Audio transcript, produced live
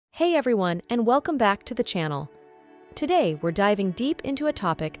Hey everyone, and welcome back to the channel. Today, we're diving deep into a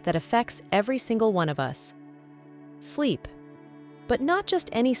topic that affects every single one of us. Sleep. But not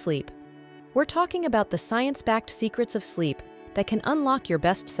just any sleep. We're talking about the science-backed secrets of sleep that can unlock your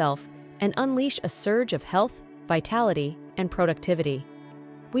best self and unleash a surge of health, vitality, and productivity.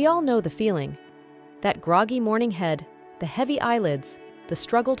 We all know the feeling. That groggy morning head, the heavy eyelids, the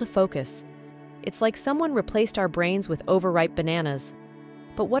struggle to focus. It's like someone replaced our brains with overripe bananas.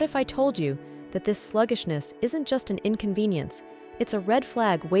 But what if I told you that this sluggishness isn't just an inconvenience, it's a red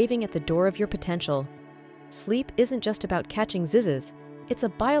flag waving at the door of your potential? Sleep isn't just about catching zizzes, it's a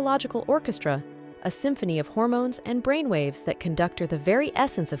biological orchestra, a symphony of hormones and brainwaves that conduct the very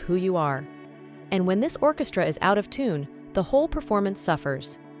essence of who you are. And when this orchestra is out of tune, the whole performance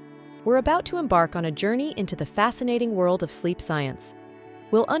suffers. We're about to embark on a journey into the fascinating world of sleep science.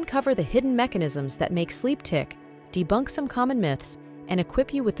 We'll uncover the hidden mechanisms that make sleep tick, debunk some common myths, and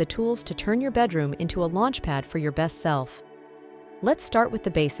equip you with the tools to turn your bedroom into a launchpad for your best self. Let's start with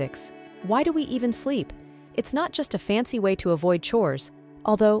the basics. Why do we even sleep? It's not just a fancy way to avoid chores,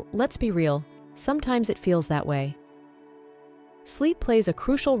 although, let's be real, sometimes it feels that way. Sleep plays a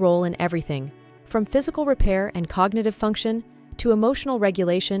crucial role in everything, from physical repair and cognitive function to emotional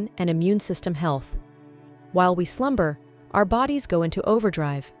regulation and immune system health. While we slumber, our bodies go into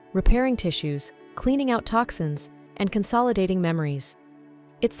overdrive, repairing tissues, cleaning out toxins, and consolidating memories.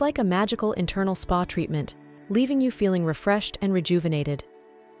 It's like a magical internal spa treatment, leaving you feeling refreshed and rejuvenated.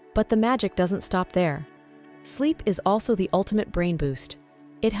 But the magic doesn't stop there. Sleep is also the ultimate brain boost.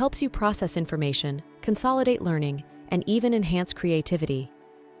 It helps you process information, consolidate learning, and even enhance creativity.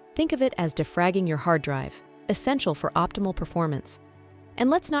 Think of it as defragging your hard drive, essential for optimal performance.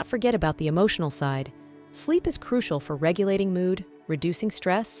 And let's not forget about the emotional side. Sleep is crucial for regulating mood, reducing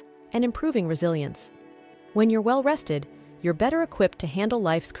stress, and improving resilience. When you're well rested, you're better equipped to handle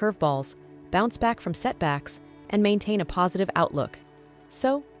life's curveballs, bounce back from setbacks, and maintain a positive outlook.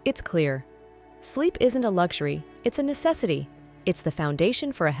 So, it's clear. Sleep isn't a luxury, it's a necessity. It's the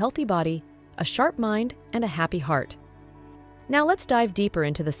foundation for a healthy body, a sharp mind, and a happy heart. Now let's dive deeper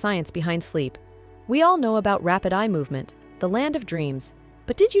into the science behind sleep. We all know about rapid eye movement, the land of dreams.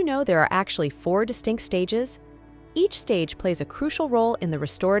 But did you know there are actually 4 distinct stages? Each stage plays a crucial role in the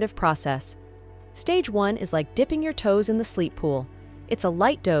restorative process. Stage 1 is like dipping your toes in the sleep pool. It's a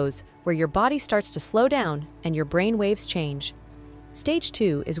light doze where your body starts to slow down and your brain waves change. Stage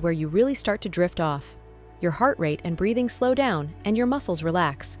 2 is where you really start to drift off. Your heart rate and breathing slow down and your muscles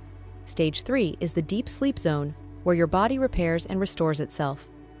relax. Stage 3 is the deep sleep zone where your body repairs and restores itself.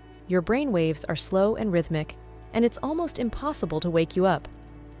 Your brain waves are slow and rhythmic, and it's almost impossible to wake you up.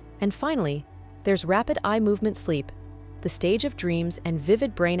 And finally, there's rapid eye movement sleep, the stage of dreams and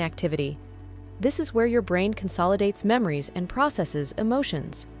vivid brain activity. This is where your brain consolidates memories and processes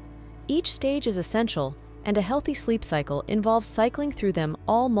emotions. Each stage is essential, and a healthy sleep cycle involves cycling through them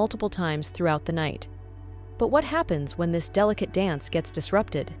all multiple times throughout the night. But what happens when this delicate dance gets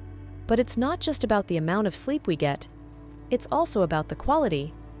disrupted? But it's not just about the amount of sleep we get. It's also about the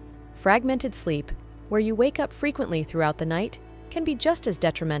quality. Fragmented sleep, where you wake up frequently throughout the night, can be just as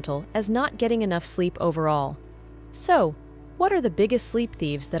detrimental as not getting enough sleep overall. So, what are the biggest sleep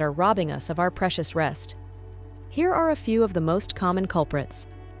thieves that are robbing us of our precious rest? Here are a few of the most common culprits.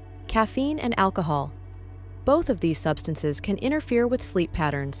 Caffeine and alcohol. Both of these substances can interfere with sleep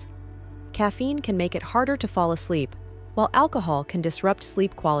patterns. Caffeine can make it harder to fall asleep, while alcohol can disrupt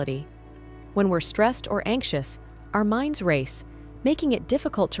sleep quality. When we're stressed or anxious, our minds race, making it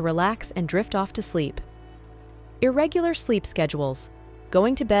difficult to relax and drift off to sleep. Irregular sleep schedules.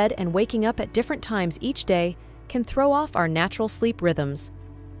 Going to bed and waking up at different times each day can throw off our natural sleep rhythms.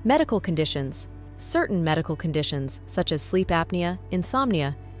 Medical conditions. Certain medical conditions, such as sleep apnea,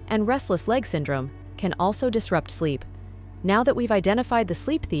 insomnia, and restless leg syndrome, can also disrupt sleep. Now that we've identified the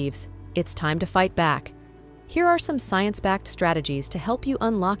sleep thieves, it's time to fight back. Here are some science-backed strategies to help you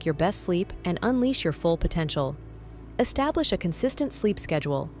unlock your best sleep and unleash your full potential. Establish a consistent sleep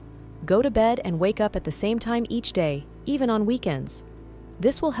schedule. Go to bed and wake up at the same time each day, even on weekends.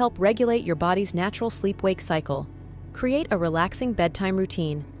 This will help regulate your body's natural sleep-wake cycle. Create a relaxing bedtime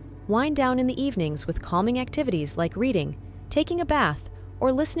routine. Wind down in the evenings with calming activities like reading, taking a bath,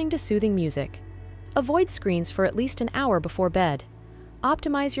 or listening to soothing music. Avoid screens for at least an hour before bed.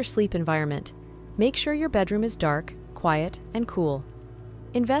 Optimize your sleep environment. Make sure your bedroom is dark, quiet, and cool.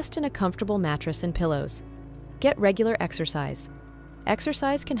 Invest in a comfortable mattress and pillows. Get regular exercise.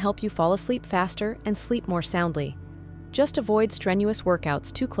 Exercise can help you fall asleep faster and sleep more soundly. Just avoid strenuous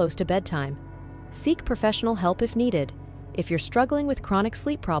workouts too close to bedtime. Seek professional help if needed. If you're struggling with chronic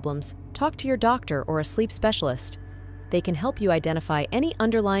sleep problems, talk to your doctor or a sleep specialist. They can help you identify any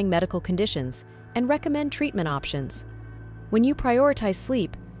underlying medical conditions and recommend treatment options. When you prioritize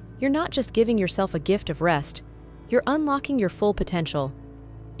sleep, you're not just giving yourself a gift of rest, you're unlocking your full potential.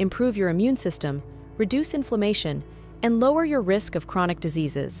 Improve your immune system, reduce inflammation, and lower your risk of chronic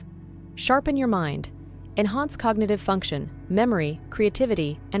diseases. Sharpen your mind, enhance cognitive function, memory,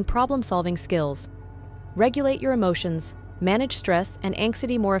 creativity, and problem-solving skills. Regulate your emotions, manage stress and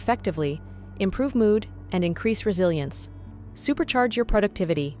anxiety more effectively, improve mood, and increase resilience. Supercharge your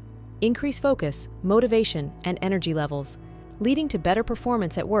productivity, increase focus, motivation, and energy levels, leading to better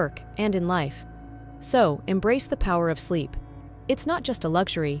performance at work and in life. So, embrace the power of sleep. It's not just a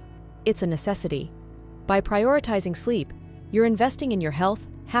luxury, it's a necessity. By prioritizing sleep, you're investing in your health,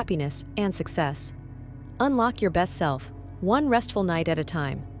 happiness, and success. Unlock your best self, one restful night at a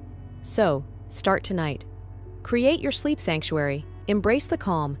time. So, start tonight. Create your sleep sanctuary, embrace the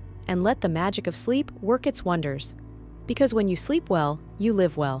calm, and let the magic of sleep work its wonders. Because when you sleep well, you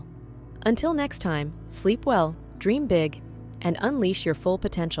live well. Until next time, sleep well, dream big, and unleash your full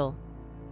potential.